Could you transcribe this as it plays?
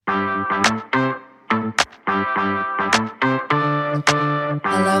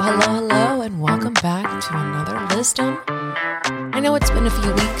Hello, and welcome back to another Lizdom. I know it's been a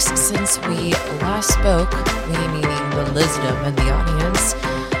few weeks since we last spoke, me meaning the Lizdom and the audience.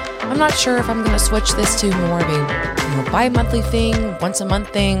 I'm not sure if I'm going to switch this to more of a bi-monthly thing, once a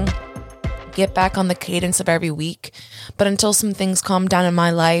month thing, get back on the cadence of every week. But until some things calm down in my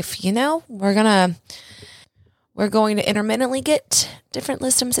life, we're going to intermittently get different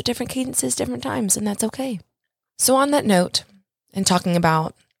Lizdoms at different cadences, different times, and that's okay. So on that note, and talking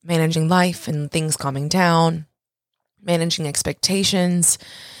about managing life and things calming down, managing expectations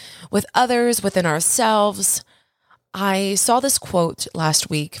with others, within ourselves, I saw this quote last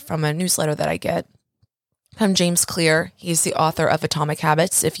week from a newsletter that I get from James Clear. He's the author of Atomic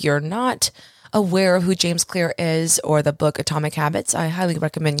Habits. If you're not aware of who James Clear is or the book Atomic Habits, I highly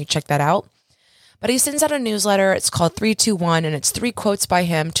recommend you check that out. But he sends out a newsletter. It's called 321, and it's 3 quotes by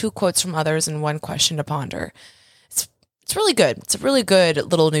him, 2 quotes from others, and 1 question to ponder. It's really good. It's a really good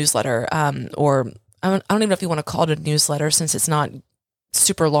little newsletter, or I don't even know if you want to call it a newsletter since it's not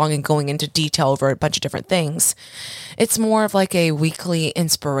super long and going into detail over a bunch of different things. It's more of like a weekly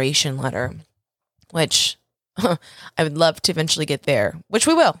inspiration letter, which I would love to eventually get there, which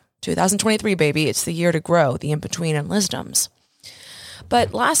we will. 2023, baby. It's the year to grow, the in-between and Lizdoms.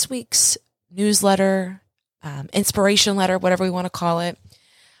 But last week's newsletter, inspiration letter, whatever we want to call it,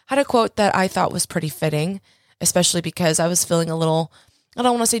 had a quote that I thought was pretty fitting, especially because I was feeling a little, I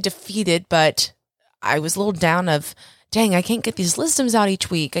don't want to say defeated, but I was a little down of, dang, I can't get these Lizdoms out each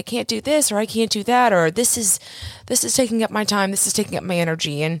week. I can't do this, or I can't do that, or this is taking up my time. This is taking up my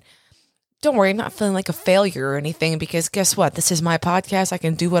energy. And don't worry, I'm not feeling like a failure or anything, because guess what? This is my podcast. I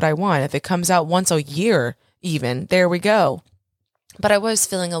can do what I want. If it comes out once a year, even, there we go. But I was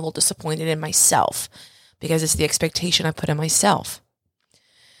feeling a little disappointed in myself because it's the expectation I put in myself.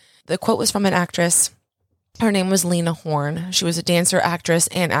 The quote was from an actress. Her name was Lena Horne. She was a dancer, actress,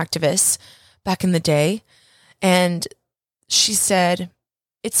 and activist back in the day. And she said,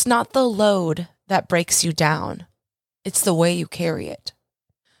 "It's not the load that breaks you down. It's the way you carry it."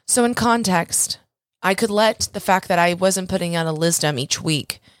 So in context, I could let the fact that I wasn't putting out a Lizdom each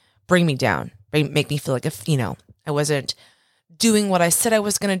week bring me down, make me feel like, I wasn't doing what I said I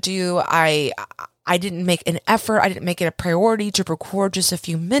was going to do. I didn't make an effort. I didn't make it a priority to record just a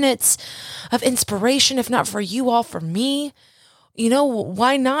few minutes of inspiration, if not for you all, for me.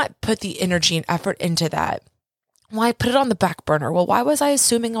 Why not put the energy and effort into that? Why put it on the back burner? Well, why was I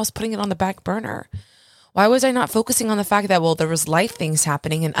assuming I was putting it on the back burner? Why was I not focusing on the fact that, there was life things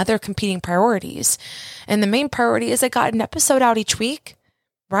happening and other competing priorities? And the main priority is I got an episode out each week,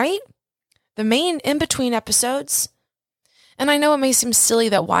 right? The main in-between episodes. And I know it may seem silly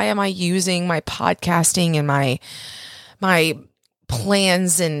that why am I using my podcasting and my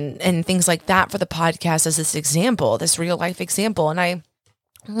plans and things like that for the podcast as this example, this real life example. And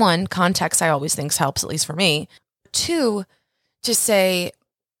one, context I always think helps, at least for me. 2, to say,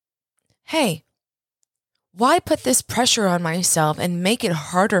 hey, why put this pressure on myself and make it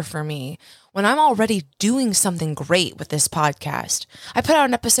harder for me when I'm already doing something great with this podcast? I put out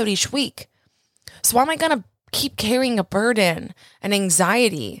an episode each week. So why am I going to keep carrying a burden, an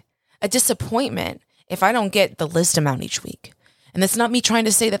anxiety, a disappointment if I don't get the Lizdom out each week? And that's not me trying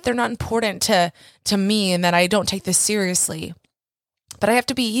to say that they're not important to me and that I don't take this seriously. But I have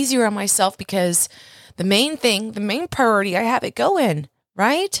to be easier on myself because the main priority, I have it going,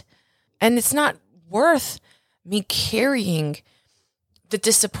 right? And it's not worth me carrying the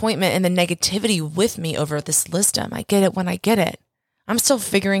disappointment and the negativity with me over this Lizdom. I get it when I get it. I'm still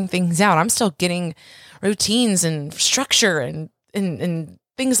figuring things out. I'm still getting routines and structure and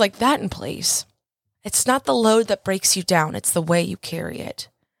things like that in place. It's not the load that breaks you down. It's the way you carry it.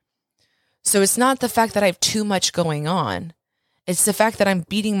 So it's not the fact that I have too much going on. It's the fact that I'm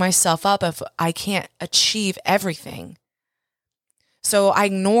beating myself up if I can't achieve everything. So I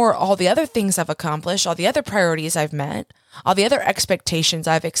ignore all the other things I've accomplished, all the other priorities I've met, all the other expectations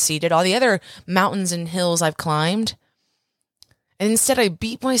I've exceeded, all the other mountains and hills I've climbed. And instead I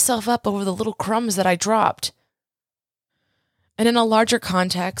beat myself up over the little crumbs that I dropped. And in a larger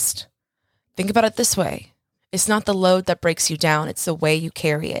context, think about it this way. It's not the load that breaks you down. It's the way you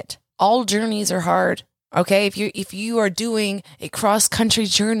carry it. All journeys are hard. Okay. If you are doing a cross-country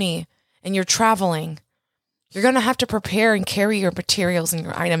journey and you're traveling, you're going to have to prepare and carry your materials and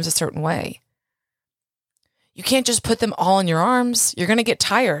your items a certain way. You can't just put them all in your arms. You're going to get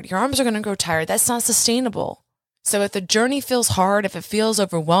tired. Your arms are going to grow tired. That's not sustainable. So if the journey feels hard, if it feels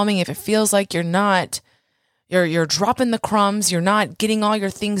overwhelming, if it feels like you're dropping the crumbs, you're not getting all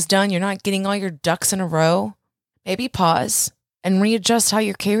your things done, you're not getting all your ducks in a row, maybe pause, and readjust how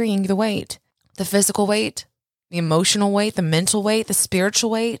you're carrying the weight, the physical weight, the emotional weight, the mental weight, the spiritual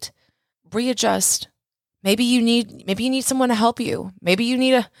weight. Readjust. Maybe you need someone to help you. Maybe you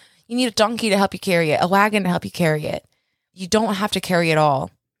need a donkey to help you carry it, a wagon to help you carry it. You don't have to carry it all.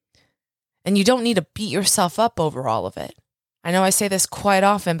 And you don't need to beat yourself up over all of it. I know I say this quite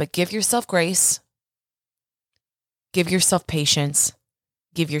often, but give yourself grace. Give yourself patience.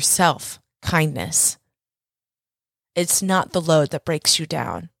 Give yourself kindness. It's not the load that breaks you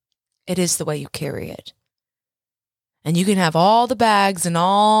down. It is the way you carry it. And you can have all the bags and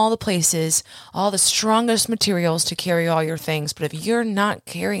all the places, all the strongest materials to carry all your things. But if you're not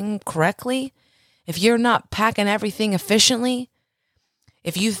carrying correctly, if you're not packing everything efficiently,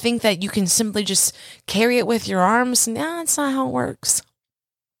 if you think that you can simply just carry it with your arms, that's not how it works.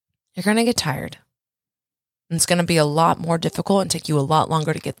 You're going to get tired. And it's going to be a lot more difficult and take you a lot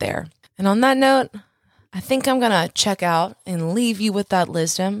longer to get there. And on that note, I think I'm going to check out and leave you with that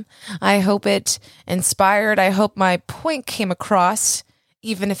Lizdom. I hope it inspired. I hope my point came across,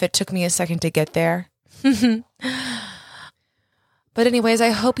 even if it took me a second to get there. But anyways, I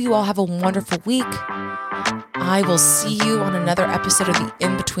hope you all have a wonderful week. I will see you on another episode of the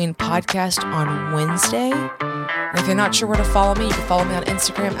In Between podcast on Wednesday. And if you're not sure where to follow me, you can follow me on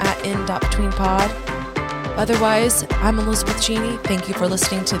Instagram at in.betweenpod. Otherwise, I'm Elizabeth Cheney. Thank you for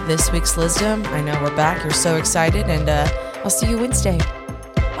listening to this week's Lizdom. I know we're back. You're so excited, and I'll see you Wednesday.